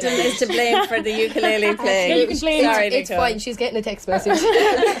Stapleton is to blame for the ukulele playing. Yeah, you can blame. Sorry, it's fine. She's getting a text message.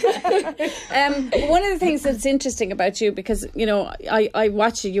 One of the things that's interesting about you, because you know, I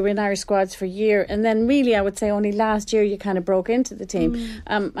watched you were in Irish squads for a year, and then really I would say only last year you kind of broke into the team.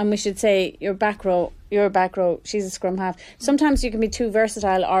 And we should say you're back row, she's a scrum half. Sometimes you can be too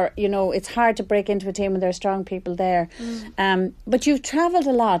versatile, or you know, it's hard to break into a team when there are strong people there. But you've travelled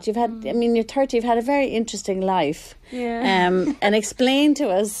a lot. You've had, I mean, you're 30, you've had a very interesting life. Yeah. And explain to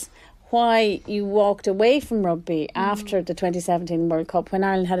us why you walked away from rugby after the 2017 World Cup, when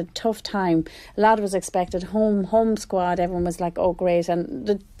Ireland had a tough time. A lot was expected. Home squad, everyone was like, oh great,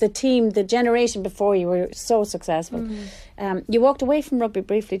 and the team, the generation before you were so successful. You walked away from rugby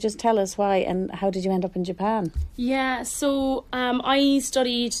briefly. Just tell us why, and how did you end up in Japan? Yeah, so I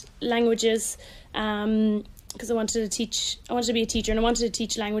studied languages because I wanted to be a teacher, and I wanted to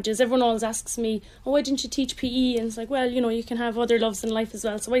teach languages. Everyone always asks me, oh, why didn't you teach PE? And it's like, well, you can have other loves in life as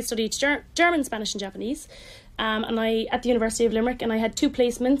well. So I studied German, Spanish and Japanese, and I at the University of Limerick, and I had 2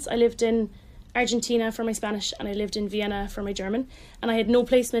 placements. I lived in Argentina for my Spanish, and I lived in Vienna for my German, and I had no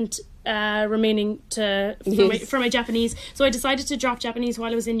placement remaining for my Japanese. So I decided to drop Japanese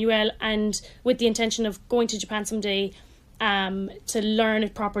while I was in UL, and with the intention of going to Japan someday, to learn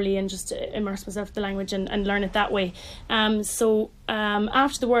it properly and just to immerse myself in the language and learn it that way. So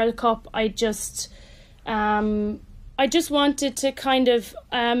after the World Cup, I just wanted to kind of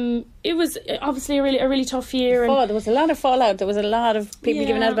it was obviously a really tough year. There was a lot of fallout. There was a lot of people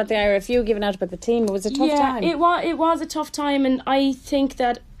giving out about the Irish, a few giving out about the team. It was a tough time. It was a tough time, and I think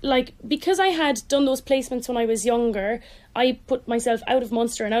that because I had done those placements when I was younger, I put myself out of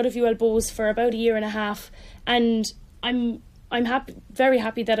Munster and out of UL Bows for about a year and a half, and I'm happy, very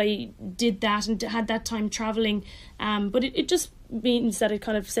happy that I did that and had that time travelling. But it just means that it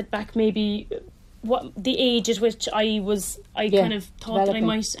kind of set back maybe what the age at which I kind of thought that I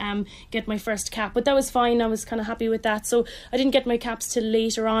might get my first cap. But that was fine. I was kind of happy with that. So I didn't get my caps till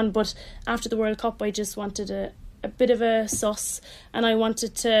later on. But after the World Cup, I just wanted a bit of a suss, and I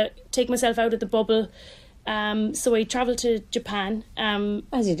wanted to take myself out of the bubble. So I travelled to Japan.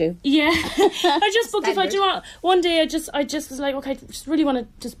 As you do. Yeah. I just booked a flight. Do you know what? One day I just was like, okay, I just really want to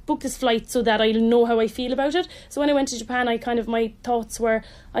just book this flight so that I know how I feel about it. So when I went to Japan, my thoughts were,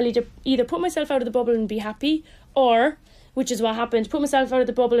 I'll either put myself out of the bubble and be happy, or, which is what happened, put myself out of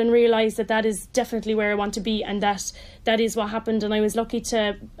the bubble and realise that is definitely where I want to be, and that is what happened. And I was lucky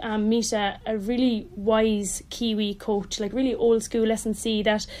to meet a really wise Kiwi coach, like really old school S&C,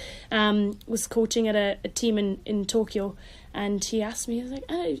 that was coaching at a team in Tokyo. And he asked me, he was like,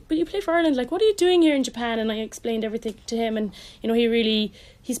 but you play for Ireland, like what are you doing here in Japan? And I explained everything to him, and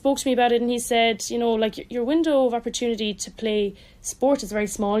he spoke to me about it, and he said, like your window of opportunity to play sport is very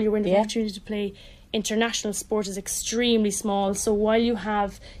small. Your window of opportunity to play international sport is extremely small. So while you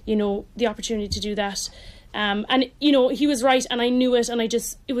have the opportunity to do that, and he was right, and I knew it, and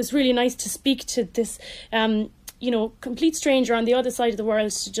it was really nice to speak to this complete stranger on the other side of the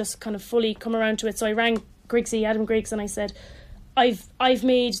world, to just kind of fully come around to it. So I rang Adam Griggs, and I said, I've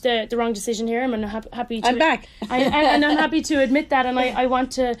made the wrong decision here. I'm happy to, I'm back. And I'm happy to admit that, and I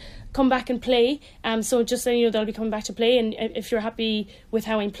want to come back and play. So just so you know, that I'll be coming back to play, and if you're happy with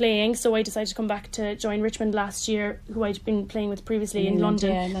how I'm playing. So I decided to come back to join Richmond last year, who I'd been playing with previously in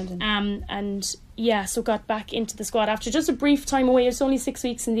London. Yeah, London. So got back into the squad after just a brief time away. It was only 6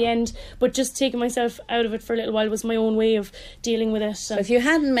 weeks in the end, but just taking myself out of it for a little while was my own way of dealing with it. So if you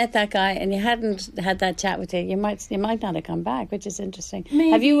hadn't met that guy and you hadn't had that chat with you might not have come back, which is interesting. Maybe,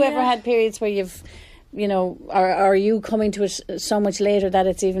 have you ever had periods where you've or are you coming to it so much later that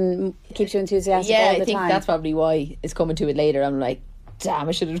it's even keeps you enthusiastic all the time? Yeah, I think that's probably why it's coming to it later. I'm like, damn,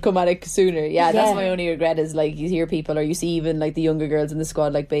 I should have come at it sooner. Yeah, that's my only regret, is like you hear people, or you see even like the younger girls in the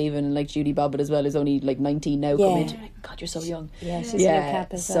squad, like Baven and like Judy Bobbitt as well, is only like 19 now, come into, like, God, you're so young. Yeah, she's in a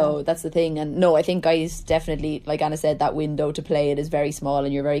cap as well. So that's the thing. And no, I think guys definitely, like Anna said, that window to play it is very small,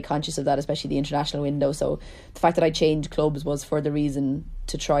 and you're very conscious of that, especially the international window. So the fact that I changed clubs was for the reason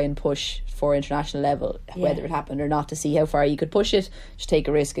to try and push for international level, whether it happened or not, to see how far you could push it, just take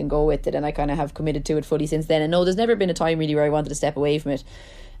a risk and go with it. And I kind of have committed to it fully since then. And no, there's never been a time really where I wanted to step away from it.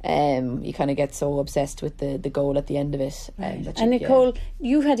 You kind of get so obsessed with the goal at the end of it. And Nicole,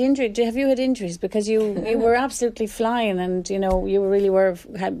 you had injury. Have you had injuries? Because you were absolutely flying, and you really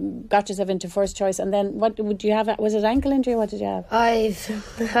had got yourself into first choice. And then what would you have? Was it ankle injury? What did you have?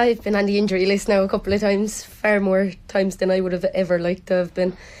 I've been on the injury list now a couple of times, far more times than I would have ever liked to have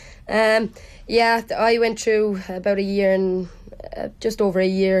been. I went through about a year and just over a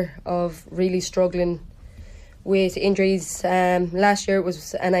year of really struggling with injuries. Last year it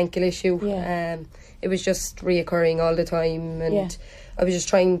was an ankle issue. It was just reoccurring all the time, and I was just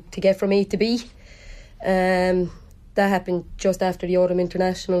trying to get from A to B. That happened just after the autumn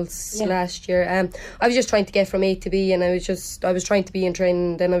internationals last year. I was just trying to get from A to B, and I was trying to be in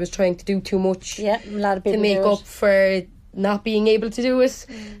training, then I was trying to do too much a lot of people to make up for not being able to do it.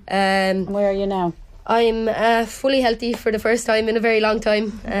 Where are you now? I'm fully healthy for the first time in a very long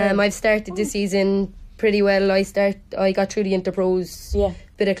time. I've started the season pretty well. I got through the Interpros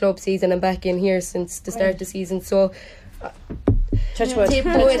bit of club season. I'm back in here since the start of the season, so Touch wood.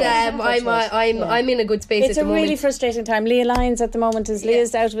 I'm in a good space It's at the moment. It's a really frustrating time. Leah Lyons at the moment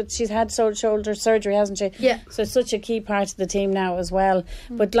Leah's out with, she's had shoulder surgery, hasn't she? Yeah. So it's such a key part of the team now as well.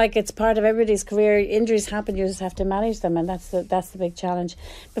 But like, it's part of everybody's career. Injuries happen, you just have to manage them, and that's the big challenge.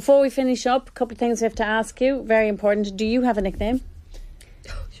 Before we finish up, a couple of things we have to ask you. Very important. Do you have a nickname?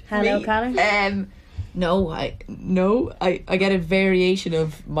 Hannah O'Connor? No, I get a variation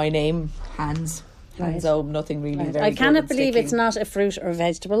of my name, Hans. Hands-o, nothing really very I cannot believe sticking. it's not a fruit or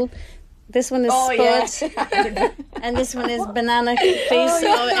vegetable. This one is spud, and this one is banana. Please, on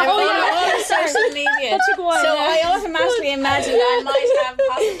social media. So I automatically imagine I might have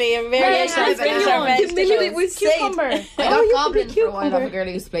possibly a variation of fruit or vegetable. Cucumber. I got goblin for a while off a girl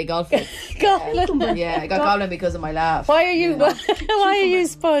who used to play golf with. Goblin. Yeah, I got goblin because of my laugh. Why are you? Why are you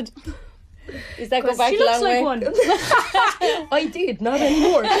spud? Does that go back she a looks long like way? one. I did, not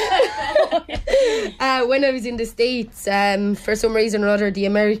anymore. When I was in the States, for some reason or other, the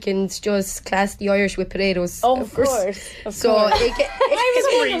Americans just classed the Irish with potatoes. Oh, of course. So I was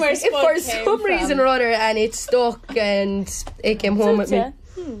wondering where spud for came some from. reason or other, and it stuck, and it came home with me.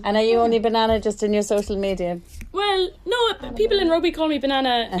 And are you only banana just in your social media? Well, no, people in rugby call me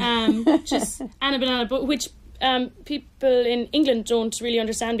Banana, just Anna Banana, but which people in England don't really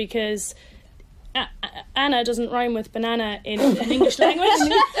understand, because Anna doesn't rhyme with banana in English language.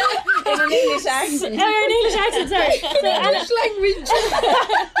 In an English accent. In an English accent, sorry. So language.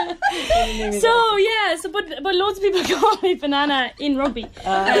 But loads of people call me Banana in rugby.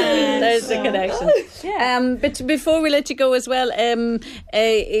 There's the connection. Yeah. But before we let you go as well,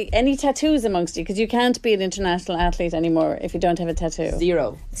 any tattoos amongst you? Because you can't be an international athlete anymore if you don't have a tattoo.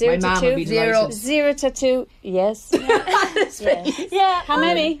 Zero. Zero my mum tattoo? would be delighted. Zero tattoo. Yes. Yes. Yeah. How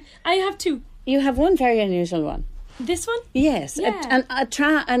many? I have 2. You have one very unusual one. This one? Yes. Yeah.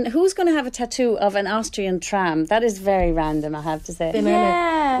 And who's going to have a tattoo of an Austrian tram? That is very random, I have to say.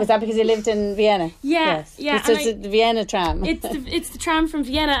 Yeah. Was that because you lived in Vienna? Yeah. Yes. Yeah. So it's the Vienna tram. It's the tram from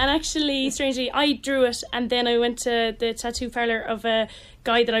Vienna, and actually, strangely, I drew it, and then I went to the tattoo parlour of a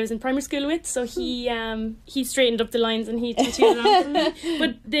guy that I was in primary school with, so he straightened up the lines and he tattooed it on for me.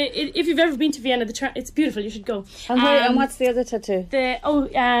 But if you've ever been to Vienna, it's beautiful. You should go. And what's the other tattoo?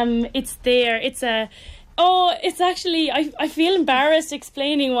 It's there. It's actually, I feel embarrassed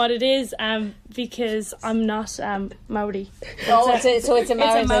explaining what it is, because I'm not Maori. So it's a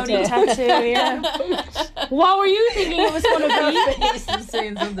Maori tattoo. Yeah. What were you thinking it was going to be?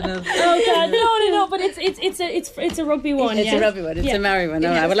 Saying something else. Oh God, no! But it's a rugby one. It's a rugby one. It's a Maori one.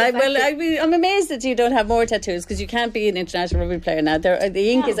 All right. Well, I'm amazed that you don't have more tattoos, because you can't be an international rugby player now. The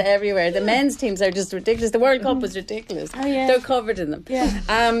ink is everywhere. The men's teams are just ridiculous. The World Cup was ridiculous. Oh yeah. They're covered in them. Yeah.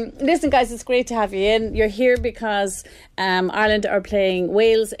 Listen, guys, it's great to have you in. You're here because Ireland are playing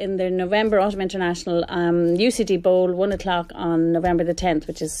Wales in their November Autumn International UCD Bowl, 1:00 on November the 10th,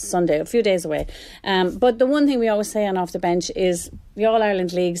 which is Sunday, a few days away. But the one thing we always say on Off the Bench is the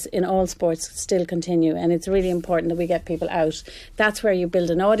All-Ireland leagues in all sports still continue, and it's really important that we get people out. That's where you build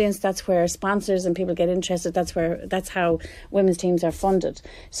an audience, that's where sponsors and people get interested, that's how women's teams are funded.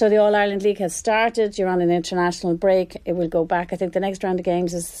 So the All-Ireland League has started. You're on an international break. It will go back. I think the next round of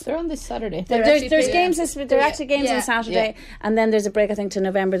games is... They're on this Saturday. There's games on Saturday, and then there's a break, I think, to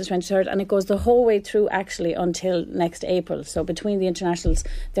November the 23rd, and it goes the whole way through actually until next April. So between the internationals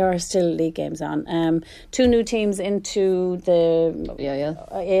there are still league games on. 2 new teams into the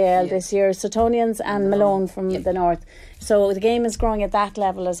AL this year, Sutonians and Malone from the north. So the game is growing at that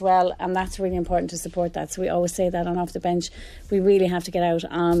level as well, and that's really important to support that. So we always say that on Off the Bench, we really have to get out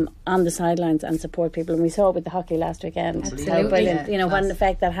on the sidelines and support people, and we saw it with the hockey last weekend. Absolutely. How brilliant, what an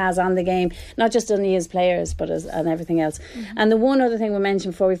effect that has on the game, not just on you as players but on everything else. And the one other thing we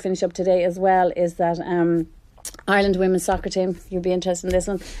mentioned before we finish up today as well is that Ireland women's soccer team, you'll be interested in this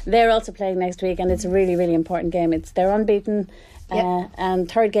one, they're also playing next week, and it's a really, really important game. They're unbeaten,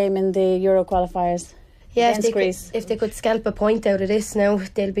 and third game in the Euro qualifiers. Yeah, if they could scalp a point out of this now,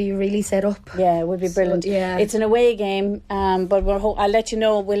 they'll be really set up. Yeah, it would be brilliant. It's an away game, but I'll let you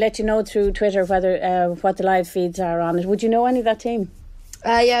know. We'll let you know through Twitter whether what the live feeds are on it. Would you know any of that team?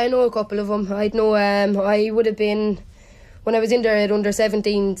 Yeah, I know a couple of them. I'd know. I would have been when I was in there at under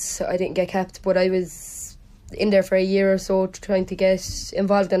 17s. I didn't get capped, but I was in there for a year or so trying to get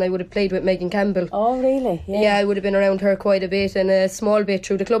involved, and I would have played with Megan Campbell. Oh really? Yeah, I would have been around her quite a bit, and a small bit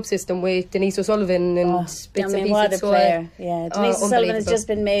through the club system with Denise O'Sullivan and bits and pieces. What a player. Denise O'Sullivan has just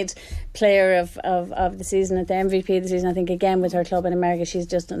been made player of the season, at the MVP of the season, I think, again with her club in America. She's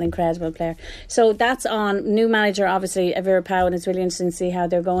just an incredible player. So that's on. New manager, obviously, Vera Powell, and it's really interesting to see how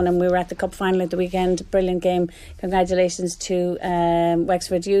they're going. And we were at the Cup final at the weekend. Brilliant game. Congratulations to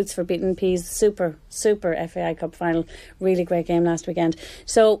Wexford Youths for beating Pease. Super FAI Cup final. Really great game last weekend.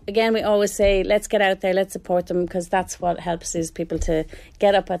 So again, we always say, let's get out there, let's support them, because that's what helps these people to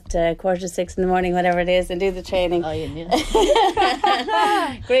get up at 6:15 in the morning, whatever it is, and do the training.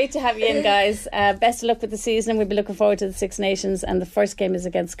 Great to have you in, guys. Best of luck with the season. We'll be looking forward to the Six Nations, and the first game is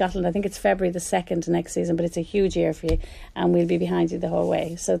against Scotland. I think it's February the 2nd next season, but it's a huge year for you, and we'll be behind you the whole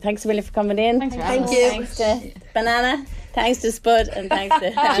way. So thanks a million for coming in. Thank you. Thanks to Banana, thanks to Spud, and thanks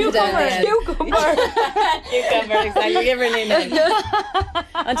to Cucumber, exactly. Give her a new name.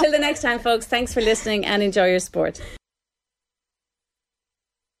 Until the next time, folks, thanks for listening and enjoy your sport.